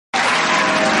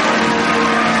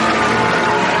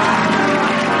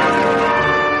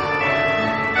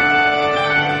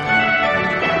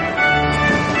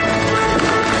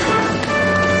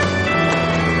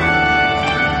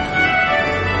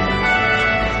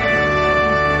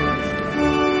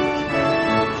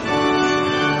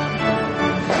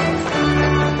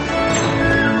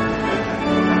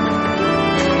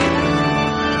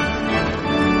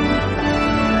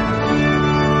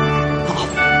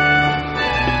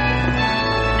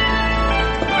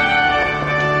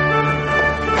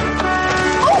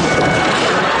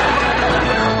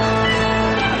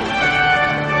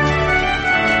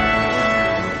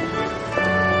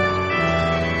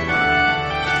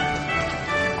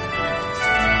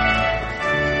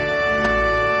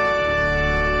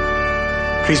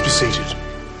Please be seated.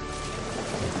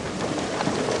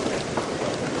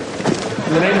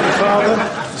 In the name of the Father,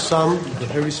 the Son, and the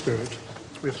Holy Spirit,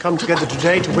 we have come together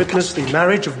today to witness the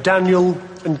marriage of Daniel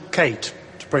and Kate,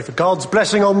 to pray for God's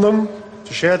blessing on them,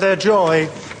 to share their joy,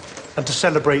 and to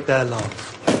celebrate their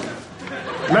love.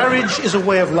 Marriage is a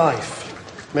way of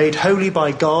life, made holy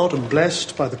by God and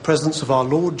blessed by the presence of our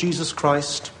Lord Jesus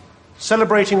Christ,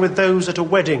 celebrating with those at a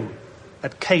wedding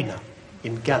at Cana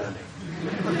in Galilee.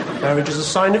 Marriage is a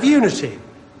sign of unity,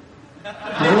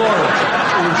 loyalty,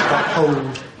 all should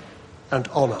uphold and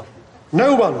honour.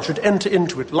 No one should enter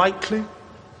into it lightly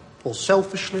or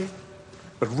selfishly,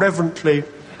 but reverently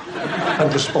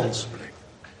and responsibly.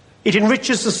 It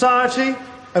enriches society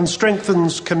and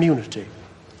strengthens community.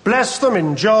 Bless them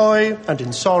in joy and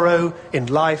in sorrow, in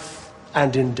life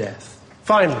and in death.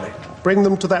 Finally, bring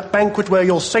them to that banquet where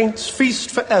your saints feast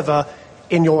forever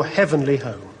in your heavenly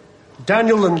home.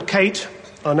 Daniel and Kate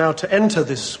are now to enter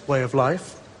this way of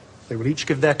life. They will each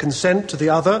give their consent to the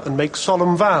other and make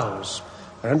solemn vows.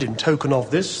 And in token of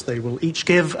this, they will each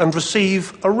give and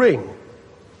receive a ring.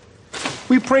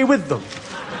 We pray with them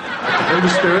that the Holy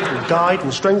Spirit will guide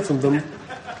and strengthen them,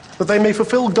 that they may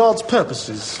fulfill God's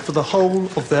purposes for the whole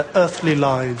of their earthly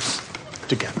lives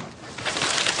together.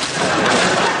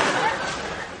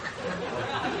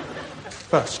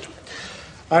 First,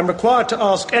 I am required to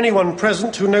ask anyone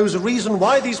present who knows a reason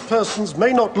why these persons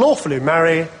may not lawfully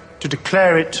marry to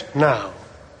declare it now.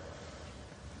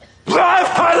 My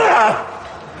father!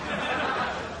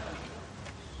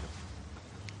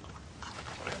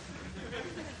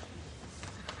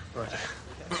 Right,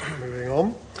 moving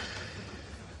on.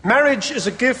 Marriage is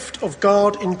a gift of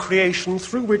God in creation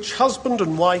through which husband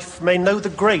and wife may know the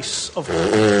grace of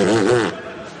God.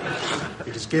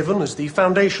 It is given as the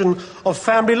foundation of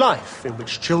family life, in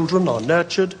which children are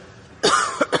nurtured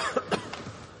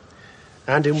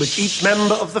and in which each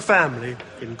member of the family,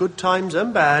 in good times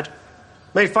and bad,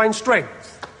 may find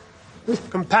strength,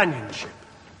 companionship,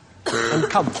 and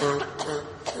comfort,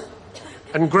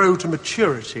 and grow to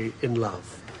maturity in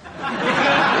love.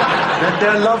 Let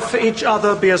their love for each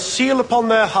other be a seal upon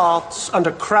their hearts and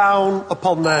a crown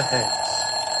upon their heads.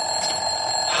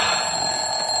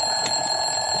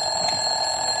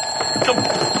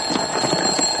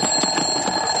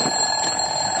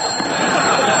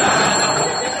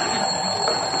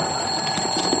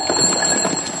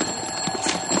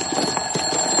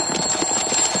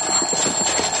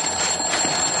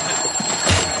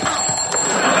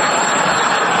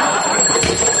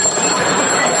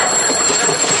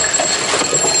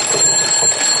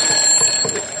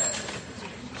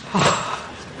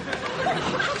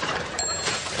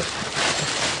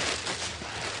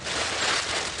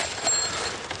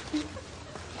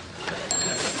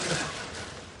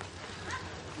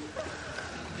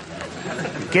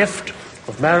 The gift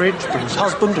of marriage brings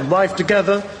husband and wife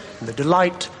together in the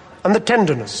delight and the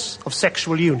tenderness of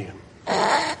sexual union.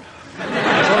 A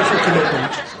joyful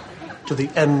commitment to the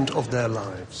end of their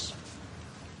lives.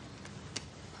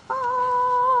 Panis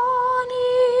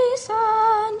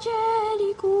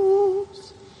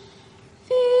angelicus,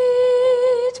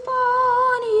 fit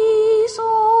panis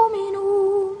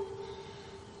hominum,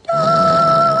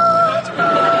 dat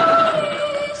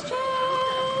panis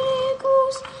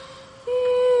celicus,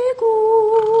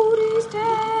 figuris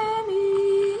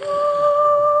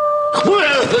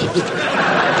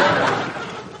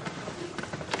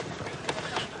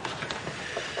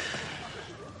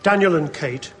Daniel and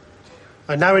Kate,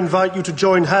 I now invite you to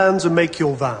join hands and make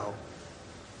your vow.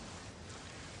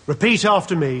 Repeat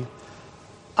after me.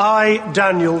 I,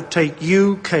 Daniel, take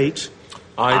you, Kate.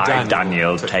 I,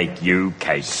 Daniel, take you,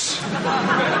 Kate.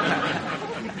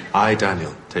 I,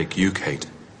 Daniel, take you, Kate.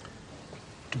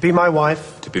 To be my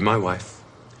wife. To be my wife.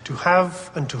 To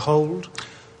have and to hold.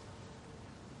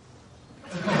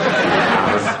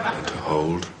 Have and to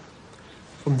hold.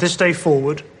 From this day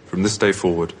forward. From this day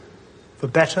forward. For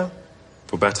better.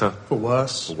 For better. For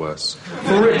worse. For worse.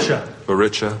 For richer. For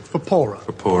richer. For poorer.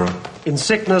 For poorer. In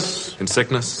sickness. In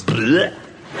sickness. And in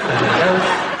health.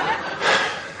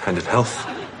 And in health.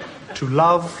 To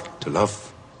love. To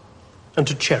love. And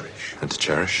to cherish. And to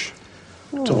cherish.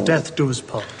 Till death do us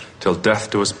part. Till death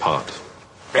do us part.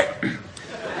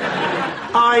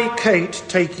 I, Kate,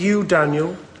 take you,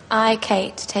 Daniel. I,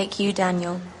 Kate, take you,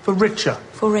 Daniel. For richer.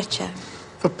 For richer.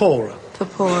 For poorer. For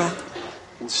poorer.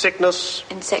 In sickness.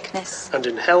 In sickness. And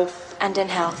in health. And in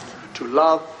health. To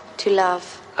love. To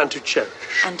love. And to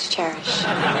cherish. And to cherish.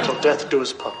 Till death do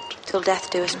us part. Till death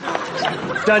do us part.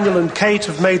 Daniel and Kate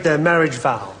have made their marriage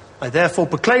vow. I therefore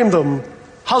proclaim them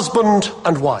husband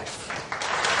and wife.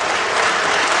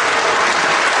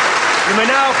 You may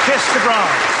now kiss the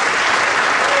bride.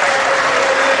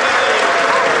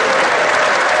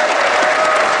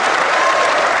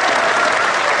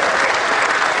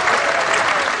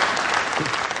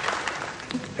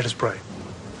 Let us pray.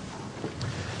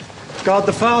 God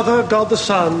the Father, God the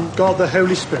Son, God the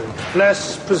Holy Spirit,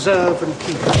 bless, preserve, and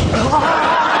keep us. Blessing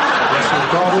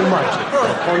of God Almighty,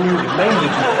 upon you, remain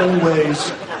with you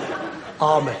always.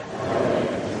 Amen.